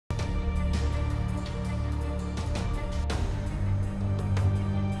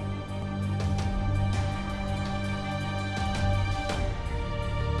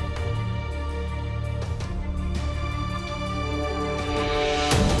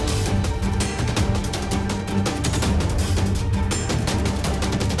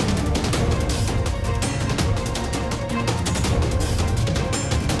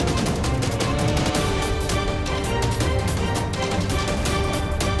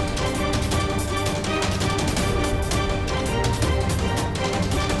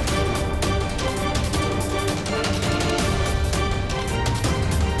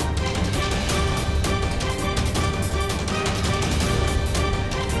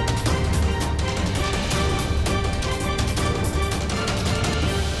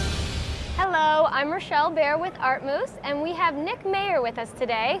Roshelle Baier with ArtMoose, and we have Nick Mayer with us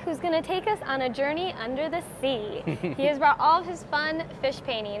today, who's going to take us on a journey under the sea. He has brought all of his fun fish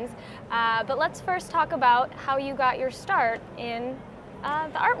paintings, but let's first talk about how you got your start in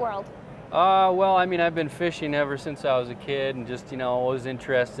the art world. Well, I mean, I've been fishing ever since I was a kid, and just, always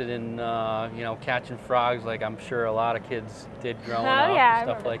interested in, catching frogs, like I'm sure a lot of kids did growing up, and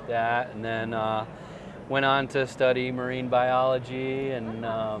stuff like that. And then went on to study marine biology and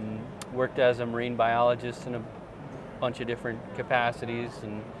worked as a marine biologist in a bunch of different capacities,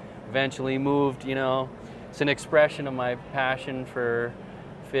 and eventually moved, it's an expression of my passion for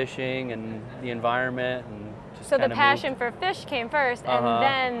fishing and the environment. And just so the passion for fish came first, and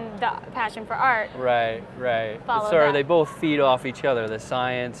then the passion for art. Right. So they both feed off each other. The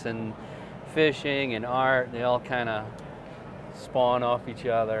science and fishing and art, they all kind of spawn off each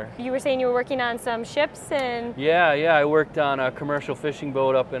other. You were saying you were working on some ships and... Yeah, I worked on a commercial fishing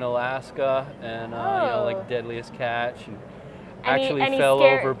boat up in Alaska, and like Deadliest Catch, and actually fell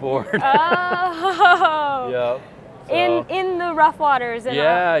overboard. Oh! Yep. So, in the rough waters. And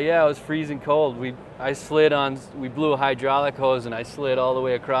yeah, it was freezing cold. we blew a hydraulic hose, and I slid all the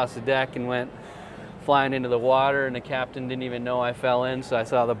way across the deck and went flying into the water, and the captain didn't even know I fell in, so I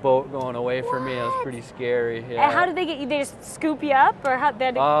saw the boat going away from me. It was pretty scary. Yeah. And how did they get you? They just scoop you up, or how?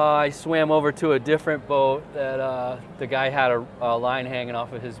 I swam over to a different boat that the guy had a line hanging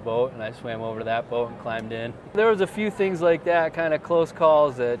off of his boat, and I swam over to that boat and climbed in. There was a few things like that, kind of close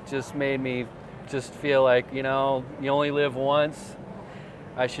calls, that just made me just feel like, you only live once.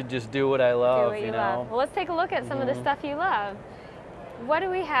 I should just do what I love. Do what you love. Well, let's take a look at some of the stuff you love. What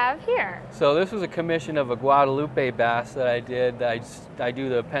do we have here? So this was a commission of a Guadalupe bass that I did. I do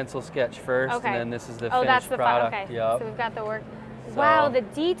the pencil sketch first, and then this is the finished product. Okay. Yep. So we've got the work. So, wow, the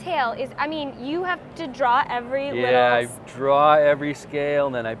detail is, I mean, you have to draw every little... Yeah, I draw every scale,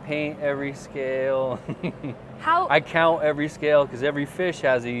 and then I paint every scale. How? I count every scale, because every fish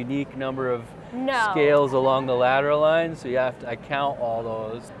has a unique number of scales along the lateral line, so I count all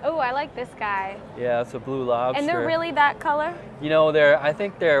those. Oh, I like this guy. Yeah, it's a blue lobster. And they're really that color? I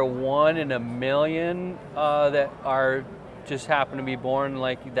think they're 1 in a million that are just happen to be born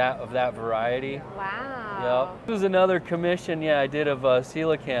like that, of that variety. Wow. Yep. This was another commission, I did of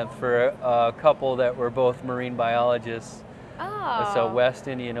coelacanth for a couple that were both marine biologists. Oh. It's a West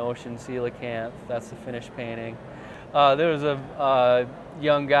Indian Ocean coelacanth. That's the finished painting. There was a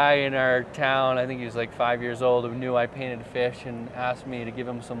young guy in our town, I think he was like 5 years old, who knew I painted fish and asked me to give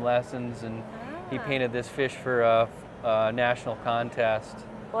him some lessons, and he painted this fish for a national contest.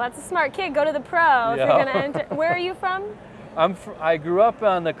 Well, that's a smart kid. Go to the pros. You're gonna enter. Where are you from? I grew up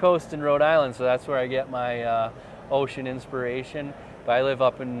on the coast in Rhode Island, so that's where I get my ocean inspiration. But I live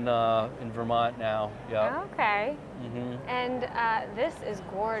up in Vermont now. Yeah. Okay. And this is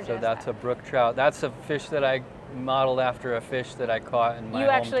gorgeous. So that's a brook trout. That's a fish that I modeled after a fish that I caught in my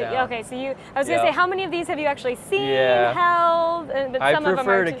hometown. Okay, so I was gonna say, how many of these have you actually seen, held? But I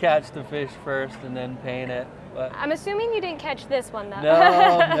prefer to catch the fish first and then paint it. But I'm assuming you didn't catch this one, though.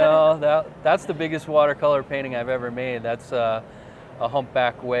 No, that's the biggest watercolor painting I've ever made. That's a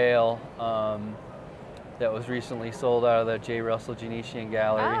humpback whale that was recently sold out of the J. Russell Genesian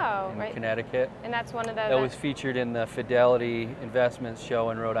Gallery in Connecticut. And that's one of the... That was featured in the Fidelity Investments show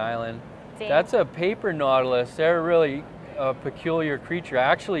in Rhode Island. That's a paper nautilus. They're really a peculiar creature.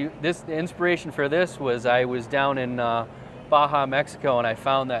 Actually, the inspiration for this was I was down in Baja, Mexico, and I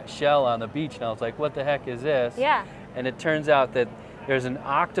found that shell on the beach, and I was like, what the heck is this? Yeah. And it turns out that there's an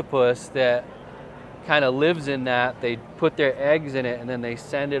octopus that kind of lives in that. They put their eggs in it, and then they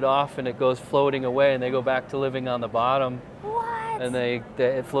send it off, and it goes floating away, and they go back to living on the bottom. What? And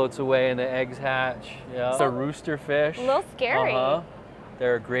it floats away, and the eggs hatch. Yeah. It's a rooster fish. A little scary.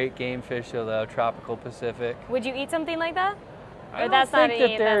 They're a great game fish of the tropical Pacific. Would you eat something like that? I don't think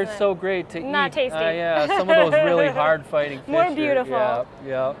that they're so great to eat. Not tasty. Yeah, some of those really hard-fighting fish. More beautiful.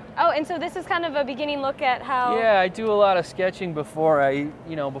 Yeah. Oh, and so this is kind of a beginning look at how... Yeah, I do a lot of sketching before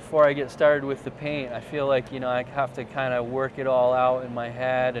I get started with the paint. I feel like, I have to kind of work it all out in my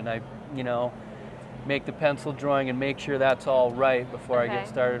head, and I, make the pencil drawing and make sure that's all right before I get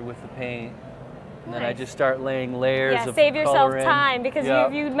started with the paint. And then I just start laying layers of color save yourself time, because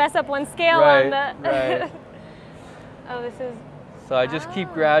if you mess up one scale on the... Right. Oh, this is... So I just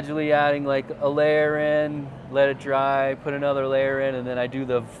keep gradually adding like a layer in, let it dry, put another layer in, and then I do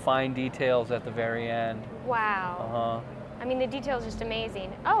the fine details at the very end. Wow. I mean, the detail is just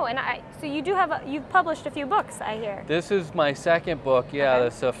amazing. Oh, and so you do have, you've published a few books, I hear. This is my second book, yeah. Okay.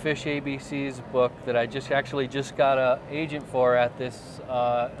 This Fish ABC's book that I actually just got an agent for at this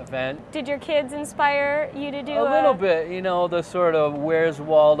event. Did your kids inspire you to do a little bit, you know, the sort of Where's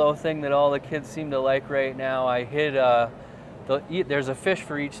Waldo thing that all the kids seem to like right now. I hid, there's a fish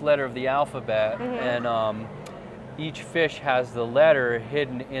for each letter of the alphabet, and each fish has the letter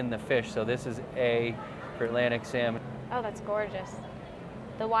hidden in the fish. So this is A for Atlantic salmon. Oh, that's gorgeous.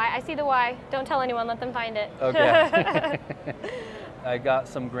 The Y, I see the Y. Don't tell anyone, let them find it. Okay. I got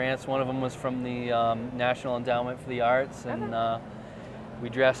some grants. One of them was from the National Endowment for the Arts, and we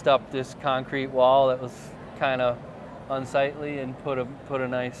dressed up this concrete wall that was kind of unsightly and put a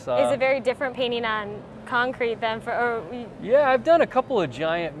nice... Is it very different painting on concrete than for... Yeah, I've done a couple of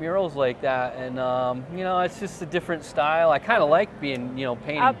giant murals like that, and you know, it's just a different style. I kind of like being, you know,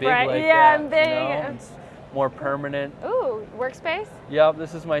 painting upright. Big like yeah, that. big. You know? It's more permanent. Ooh, workspace? Yep,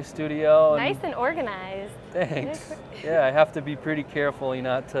 this is my studio. Nice and organized. Thanks. Yeah, I have to be pretty careful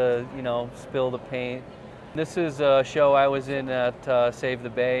not to, you know, spill the paint. This is a show I was in at Save the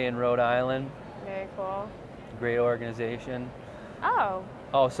Bay in Rhode Island. Very cool. Great organization. Oh.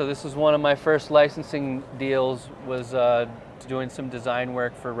 Oh, so this was one of my first licensing deals, was doing some design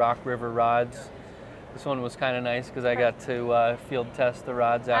work for Rock River rods. This one was kind of nice because I got to field test the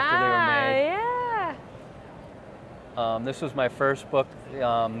rods after they were made. Yeah. This was my first book,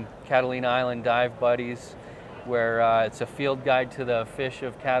 Catalina Island Dive Buddies, where it's a field guide to the fish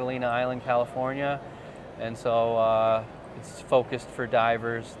of Catalina Island, California. And so it's focused for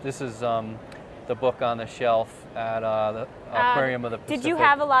divers. This is the book on the shelf at the Aquarium of the Pacific. Did you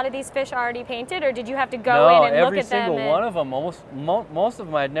have a lot of these fish already painted, or did you have to go in and look at them? No, every single one of them. Most of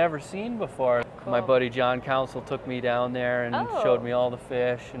them I'd never seen before. Cool. My buddy John Council took me down there and showed me all the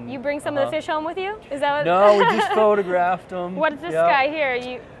fish. And, you bring some of the fish home with you? Is that what? No, we just photographed them. What's this guy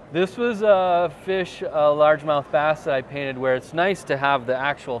here? This was a fish, a largemouth bass that I painted, where it's nice to have the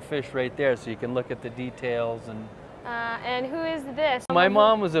actual fish right there so you can look at the details. And who is this? My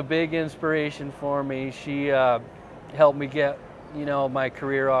mom was a big inspiration for me. She helped me get, you know, my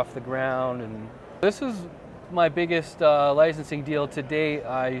career off the ground. And this is my biggest licensing deal to date.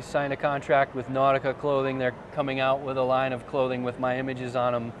 I signed a contract with Nautica Clothing. They're coming out with a line of clothing with my images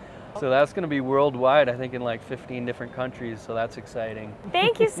on them. So that's going to be worldwide, I think in like 15 different countries, so that's exciting.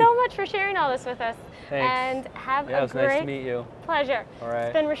 Thank you so much for sharing all this with us. Thanks. And have a great nice to meet you. Pleasure. All right.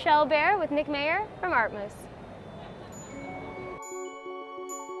 It's been Roshelle Baier with Nick Maier from ArtMoose.